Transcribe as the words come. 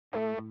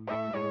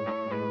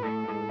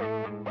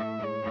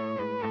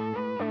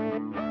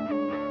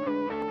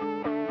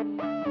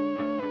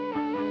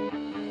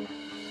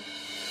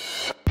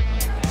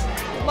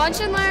Lunch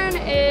and Learn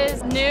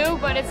is new,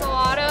 but it's a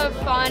lot of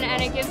fun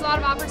and it gives a lot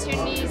of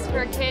opportunities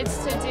for kids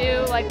to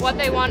do like what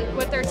they want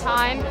with their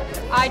time.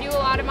 I do a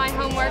lot of my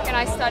homework and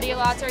I study a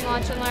lot during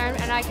Lunch and Learn,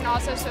 and I can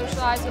also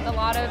socialize with a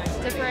lot of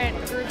different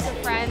groups of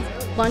friends.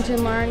 Lunch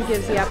and Learn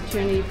gives the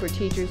opportunity for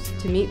teachers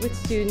to meet with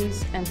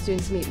students and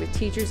students to meet with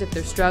teachers if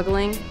they're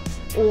struggling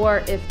or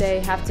if they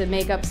have to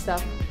make up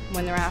stuff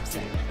when they're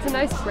absent. It's a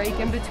nice break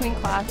in between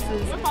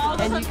classes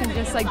and you can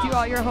just like do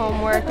all your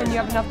homework and you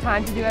have enough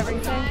time to do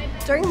everything.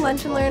 During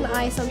Lunch and Learn,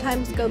 I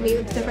sometimes go meet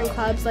with different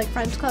clubs, like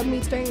French Club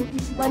meets during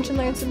Lunch and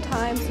Learn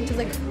sometimes, which is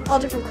like all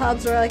different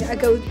clubs, or like I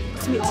go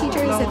to meet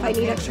teachers if I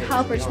need extra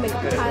help or just make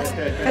up a class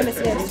if I miss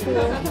a day of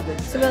school.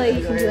 So really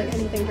you can do like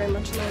anything during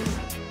Lunch and Learn.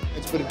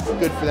 It's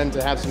good for them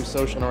to have some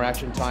social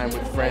interaction time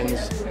with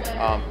friends.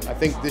 I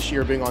think this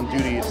year being on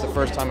duty, it's the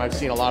first time I've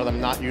seen a lot of them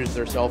not use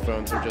their cell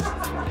phones. They're just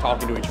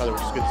talking to each other,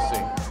 which is good to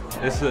see.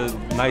 It's a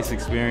nice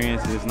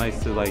experience. It's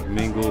nice to like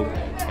mingle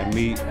and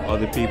meet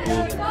other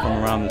people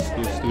from around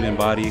the student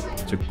body.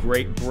 It's a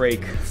great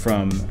break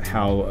from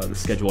how the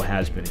schedule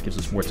has been. It gives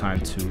us more time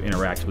to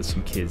interact with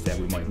some kids that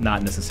we might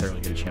not necessarily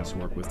get a chance to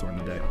work with during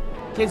the day.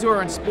 Kids who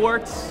are in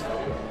sports,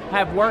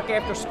 have work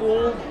after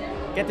school,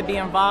 get to be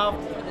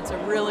involved. It's a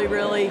really,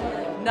 really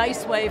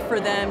nice way for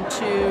them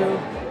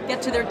to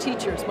get to their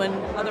teachers when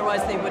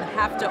otherwise they would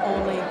have to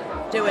only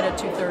do it at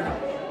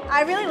 2:30.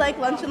 I really like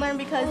Lunch and Learn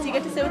because you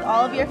get to sit with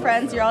all of your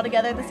friends, you're all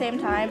together at the same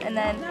time, and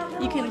then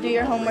you can do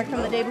your homework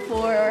from the day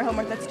before or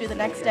homework that's due the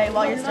next day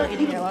while you're still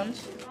eating your lunch.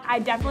 I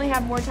definitely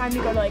have more time to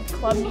go to like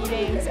club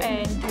meetings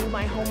and do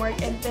my homework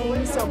and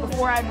things, so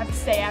before I'd have to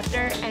stay after,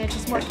 and it's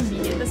just more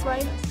convenient this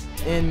way.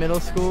 In middle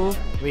school,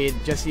 we'd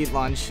just eat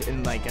lunch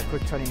in like a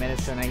quick 20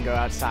 minutes and then go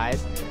outside.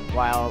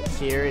 While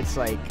here, it's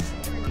like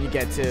you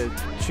get to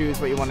choose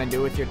what you want to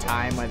do with your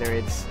time, whether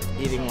it's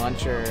eating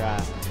lunch or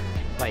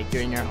like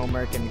doing your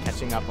homework and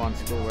catching up on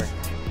schoolwork.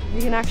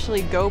 You can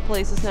actually go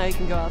places now. You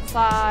can go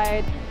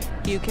outside.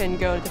 You can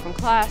go to different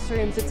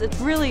classrooms. It's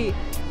really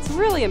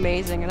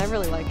amazing, and I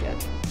really like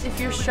it. If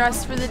you're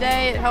stressed for the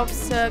day, it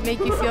helps to make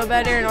you feel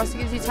better and also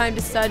gives you time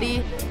to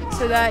study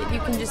so that you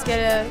can just get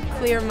a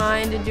clear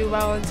mind and do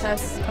well on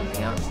tests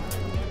coming up.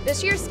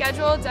 This year's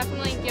schedule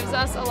definitely gives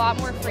us a lot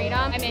more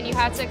freedom. I mean, you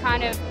have to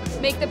kind of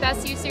make the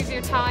best use of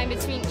your time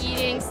between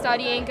eating,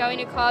 studying, going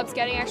to clubs,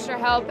 getting extra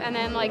help, and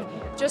then like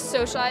just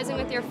socializing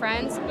with your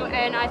friends.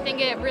 And I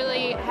think it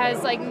really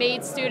has like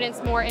made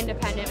students more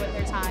independent with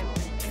their time.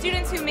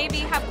 Students who maybe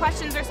have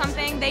questions or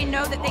something, they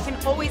know that they can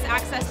always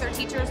access their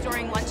teachers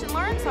during Lunch and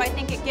Learn, so I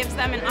think it gives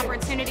them an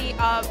opportunity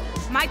of,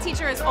 my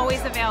teacher is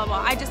always available,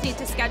 I just need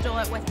to schedule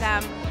it with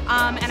them.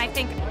 And I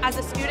think as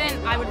a student,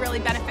 I would really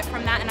benefit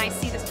from that, and I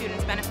see the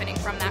students benefiting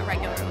from that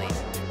regularly.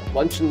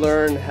 Lunch and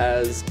Learn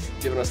has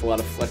given us a lot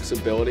of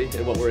flexibility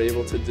in what we're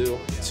able to do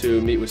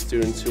to meet with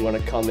students who want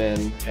to come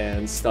in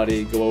and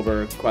study, go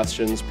over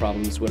questions,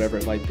 problems, whatever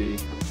it might be,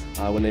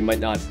 when they might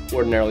not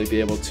ordinarily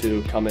be able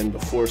to come in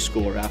before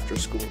school or after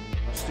school.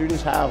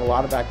 Students have a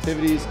lot of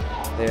activities,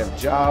 they have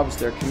jobs,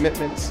 their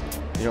commitments.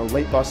 You know,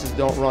 late buses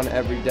don't run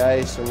every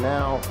day, so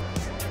now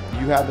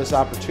you have this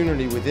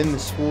opportunity within the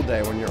school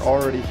day when you're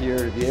already here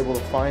to be able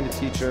to find a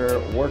teacher,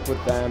 work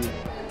with them.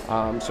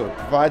 So it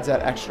provides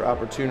that extra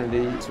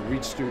opportunity to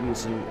reach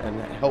students and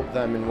help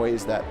them in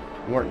ways that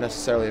weren't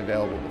necessarily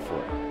available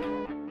before.